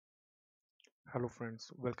Hello friends,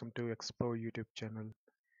 welcome to Explore YouTube channel.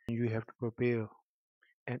 You have to prepare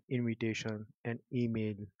an invitation, an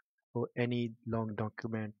email, or any long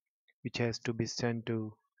document which has to be sent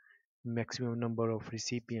to maximum number of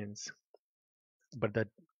recipients, but the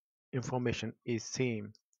information is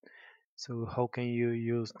same. So how can you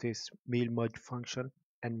use this mail merge function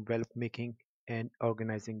and envelope making and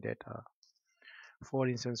organizing data? For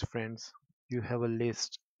instance, friends, you have a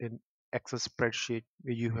list in Excel spreadsheet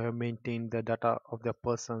where you have maintained the data of the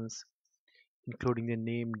persons including the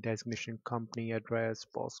name, designation, company, address,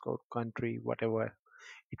 postcode, country, whatever.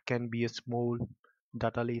 It can be a small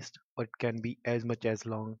data list or it can be as much as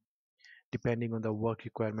long depending on the work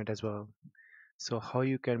requirement as well. So how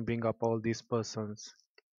you can bring up all these persons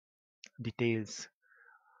details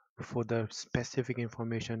for the specific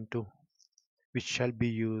information to which shall be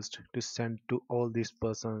used to send to all these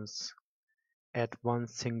persons at one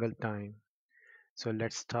single time. So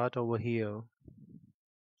let's start over here.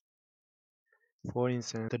 For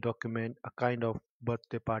instance, the document a kind of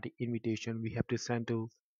birthday party invitation we have to send to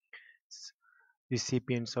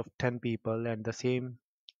recipients of 10 people and the same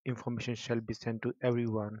information shall be sent to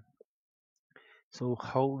everyone. So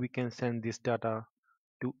how we can send this data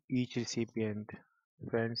to each recipient?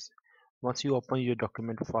 Friends, once you open your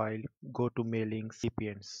document file, go to mailing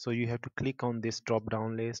recipients. So you have to click on this drop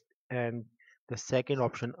down list and the second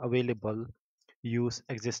option available, use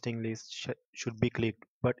existing list should be clicked.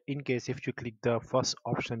 But in case if you click the first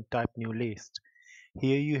option, type new list,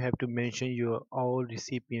 here you have to mention your all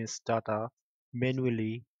recipients data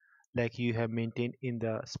manually like you have maintained in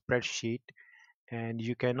the spreadsheet, and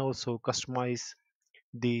you can also customize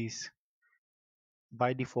these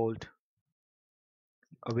by default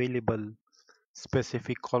available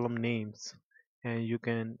specific column names, and you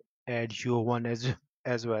can add your one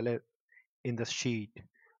as well as in the sheet.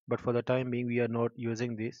 But for the time being we are not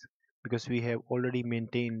using this because we have already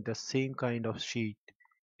maintained the same kind of sheet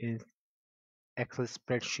in Excel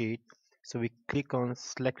spreadsheet. So we click on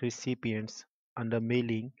select recipients under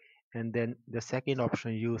mailing and then the second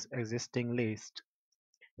option, use existing list.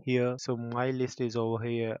 Here, so my list is over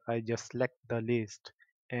here. I just select the list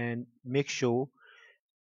and make sure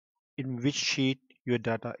in which sheet your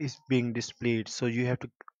data is being displayed. So you have to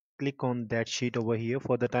click on that sheet over here.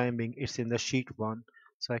 For the time being it's in the sheet 1.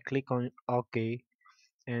 So I click on OK,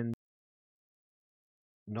 and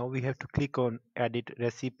now we have to click on edit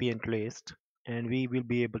recipient list, and we will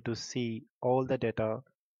be able to see all the data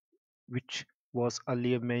which was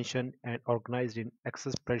earlier mentioned and organized in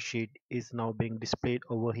Excel spreadsheet is now being displayed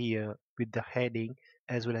over here with the heading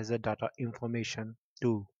as well as the data information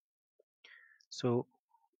too. So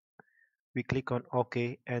we click on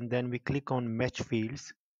OK and then we click on match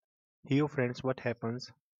fields. Here friends, what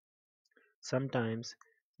happens, sometimes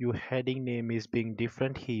your heading name is being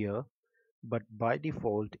different here, but by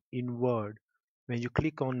default in Word, when you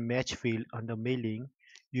click on match field under mailing,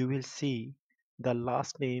 you will see the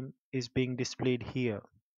last name is being displayed here,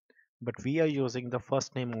 but we are using the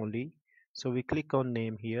first name only. So we click on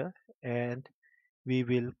name here and we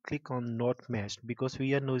will click on not matched because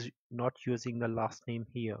we are not using the last name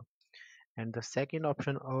here. And the second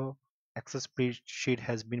option of Access spreadsheet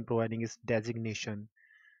has been providing is designation.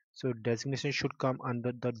 So designation should come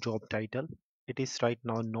under the job title. It is right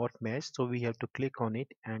now not matched, so we have to click on it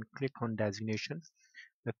and click on designation.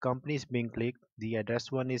 The company is being clicked, the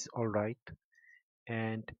address one is all right,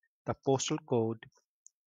 and the postal code,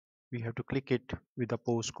 we have to click it with the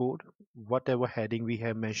postcode, whatever heading we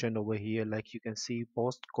have mentioned over here, like you can see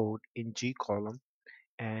postcode in G column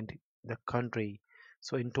and the country.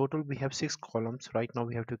 So in total we have 6 columns. Right now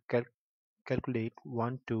we have to calculate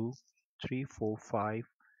 1 2 3 4 5,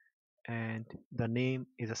 and the name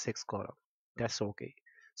is a 6 column. That's okay.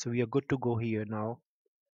 So we are good to go here. Now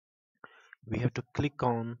we have to click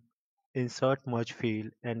on insert merge field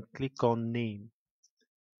and click on name.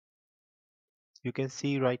 You can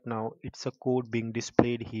see right now it's a code being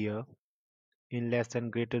displayed here in less than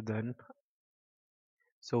greater than.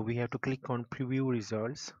 So we have to click on preview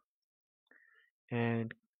results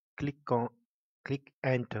and click on click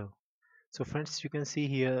enter. So friends, you can see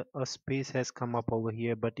here a space has come up over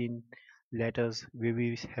here, but in letters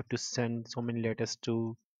we have to send so many letters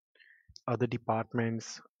to other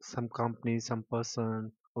departments, some companies, some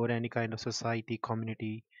person, or any kind of society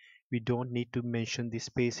community. We don't need to mention the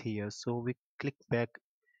space here, so we click back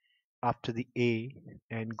after the A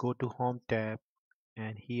and go to home tab,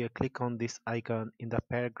 and here click on this icon in the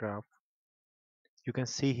paragraph. You can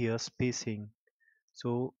see here spacing,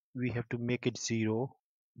 so we have to make it 0,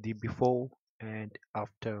 the before and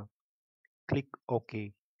after. Click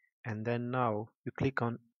OK, and then now you click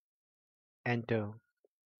on enter.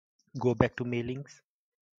 Go back to mailings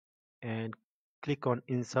and click on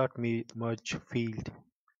insert merge field.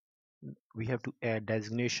 We have to add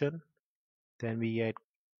designation, then we add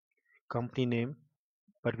company name,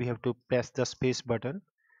 but we have to press the space button.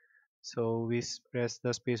 So we press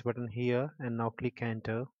the space button here and now click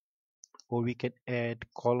enter, or we can add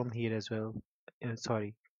column here as well.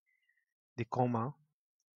 Sorry, the comma.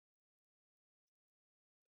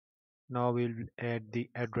 Now we'll add the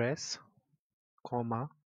address, comma,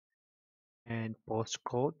 and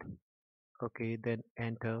postcode. Okay, then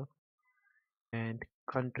enter and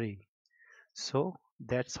country. So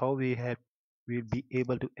that's how we'll be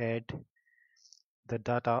able to add the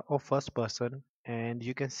data of first person. And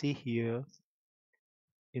you can see here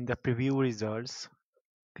in the preview results,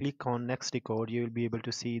 click on next record, you will be able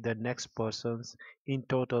to see the next persons. In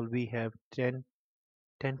total we have 10%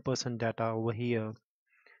 data over here,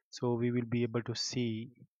 so we will be able to see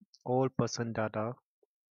all person data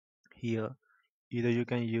here. Either you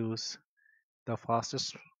can use the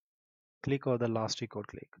fastest click or the last record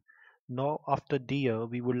click. Now after dear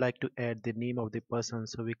we would like to add the name of the person,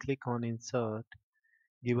 so we click on insert,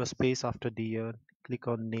 give a space after dear, click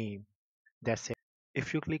on name. That's it.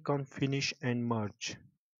 If you click on finish and merge,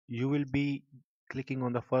 you will be clicking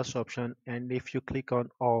on the first option, and if you click on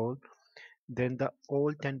all, then the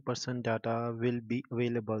all 10% data will be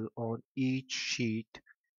available on each sheet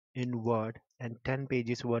in Word, and 10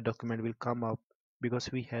 pages Word document will come up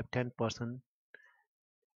because we have 10%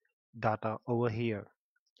 data over here.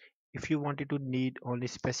 If you wanted to need only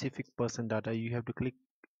specific person data, you have to click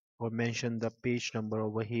or mention the page number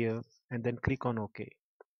over here and then click on OK.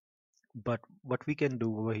 But what we can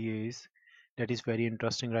do over here is that is very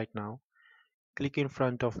interesting right now. Click in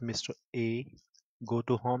front of Mr. A, go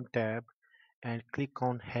to Home tab and click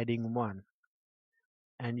on Heading 1,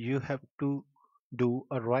 and you have to do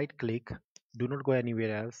a right click. Do not go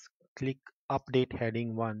anywhere else. Click Update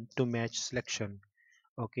Heading 1 to match selection.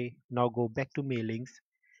 Okay, now go back to mailings.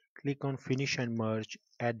 Click on Finish and Merge,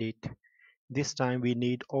 Edit. This time we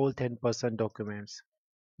need all 10% documents.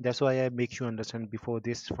 That's why I make you understand before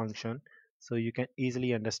this function, so you can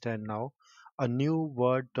easily understand now. A new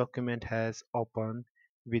Word document has opened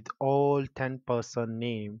with all 10%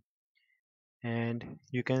 name, and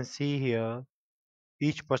you can see here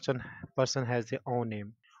each person has their own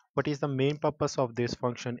name. What is the main purpose of this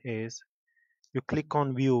function is you click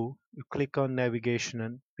on view, you click on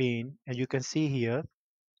navigation pane, and you can see here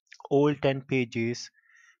all 10 pages,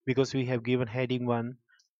 because we have given heading 1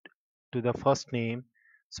 to the first name,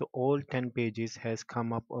 so all 10 pages has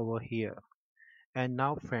come up over here. And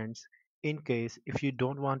now friends, in case if you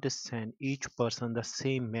don't want to send each person the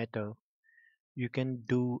same matter, you can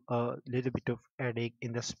do a little bit of editing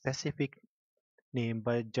in the specific name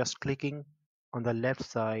by just clicking on the left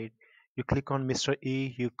side. You click on Mr.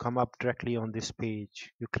 E, you come up directly on this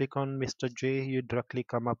page. You click on Mr. J, you directly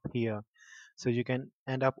come up here. So you can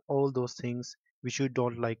end up all those things which you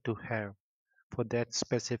don't like to have for that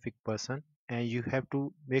specific person, and you have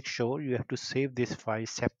to make sure you have to save this file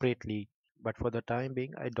separately. But for the time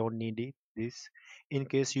being I don't need this. In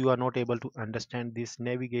case you are not able to understand this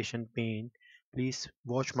navigation pane, please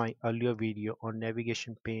watch my earlier video on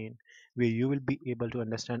navigation pane, where you will be able to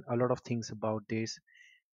understand a lot of things about this,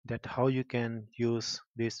 that how you can use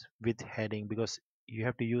this with heading, because you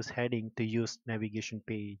have to use heading to use navigation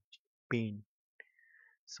page pane.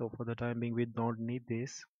 So for the time being we don't need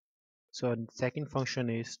this. So second function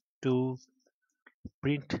is to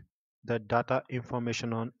print the data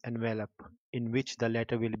information on envelope in which the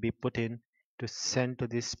letter will be put in to send to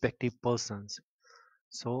the respective persons.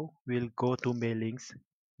 So we'll go to mailings,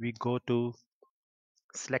 we go to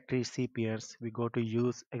select recipients, we go to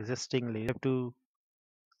use existing list. We have to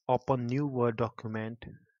open new Word document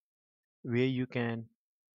where you can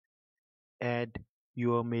add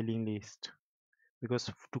your mailing list, because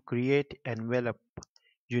to create envelope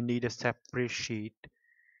you need a separate sheet.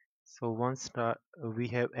 So once we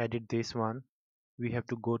have added this one, we have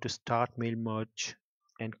to go to start mail merge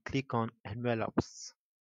and click on envelopes.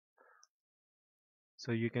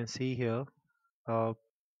 So you can see here uh,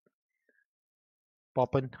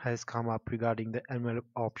 pop-in has come up regarding the envelope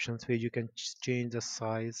options, where you can change the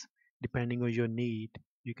size depending on your need.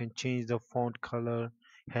 You can change the font color,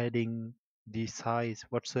 heading, the size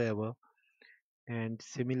whatsoever, and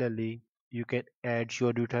similarly you can add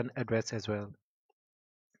your return address as well.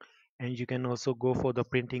 And you can also go for the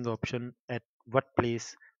printing option, at what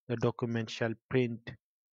place the document shall print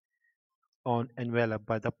on envelope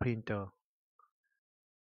by the printer.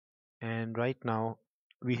 And right now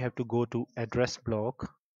we have to go to address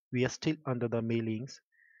block. We are still under the mailings,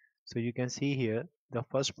 so you can see here the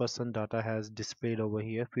first person data has displayed over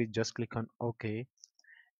here. We just click on OK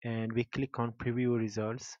and we click on preview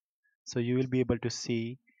results. So you will be able to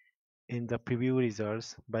see in the preview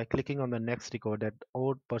results by clicking on the next record that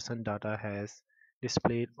all person data has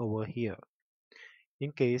displayed over here.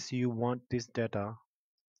 In case you want this data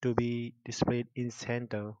to be displayed in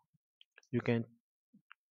center, you can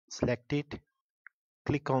select it,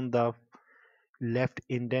 click on the left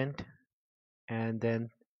indent and then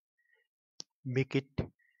make it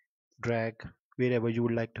drag wherever you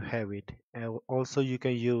would like to have it. And also you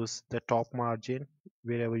can use the top margin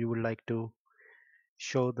wherever you would like to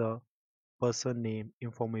show the person name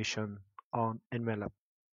information on envelope.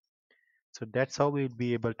 So that's how we'll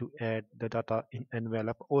be able to add the data in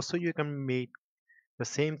envelope. Also you can make the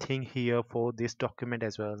same thing here for this document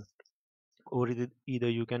as well, or either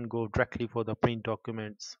you can go directly for the print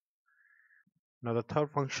documents. Now the third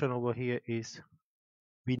function over here is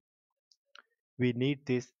we we need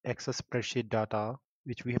this Excel spreadsheet data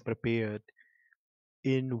which we have prepared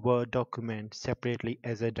in Word document separately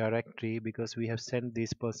as a directory because we have sent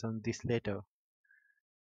this person this letter.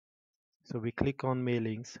 So we click on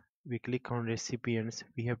mailings, we click on recipients,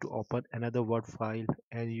 we have to open another Word file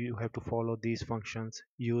and you have to follow these functions,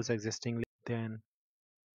 use existing list, then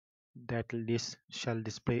that list shall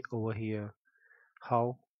display over here.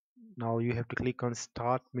 How? Now you have to click on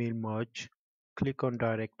start mail merge, click on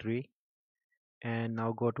directory and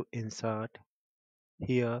now go to insert.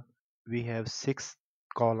 Here we have 6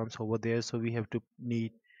 columns over there, so we have to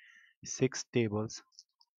need 6 tables.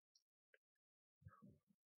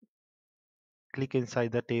 Click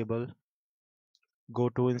inside the table, go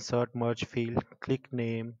to insert merge field, click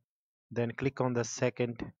name, then click on the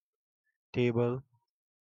second table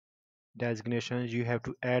designations. You have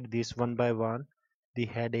to add this one by one. The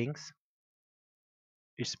headings,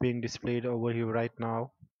 it's being displayed over here right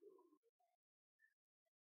now.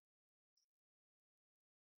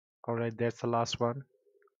 Alright, that's the last one.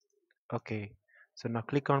 Okay, so now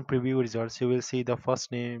click on preview results. You will see the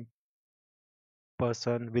first name,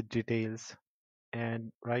 person with details,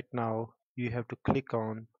 and right now you have to click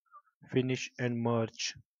on finish and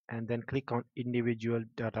merge and then click on individual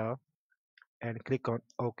data and click on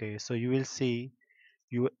OK. So you will see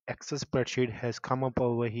your Excel spreadsheet has come up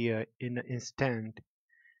over here in an instant,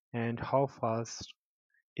 and how fast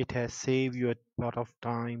it has saved you a lot of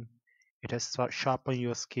time. It has sharpened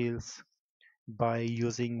your skills by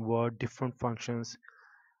using Word different functions,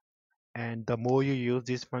 and the more you use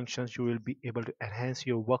these functions you will be able to enhance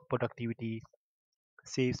your work productivity,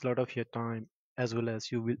 saves a lot of your time, as well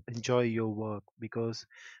as you will enjoy your work because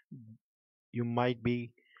you might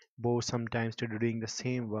be bored sometimes to doing the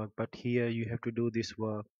same work, but here you have to do this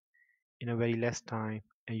work in a very less time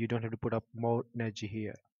and you don't have to put up more energy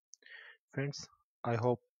here. Friends, I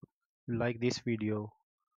hope you like this video.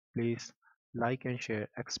 Please like and share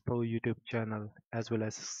Explore YouTube channel as well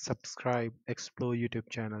as subscribe Explore YouTube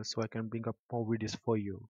channel so I can bring up more videos for you.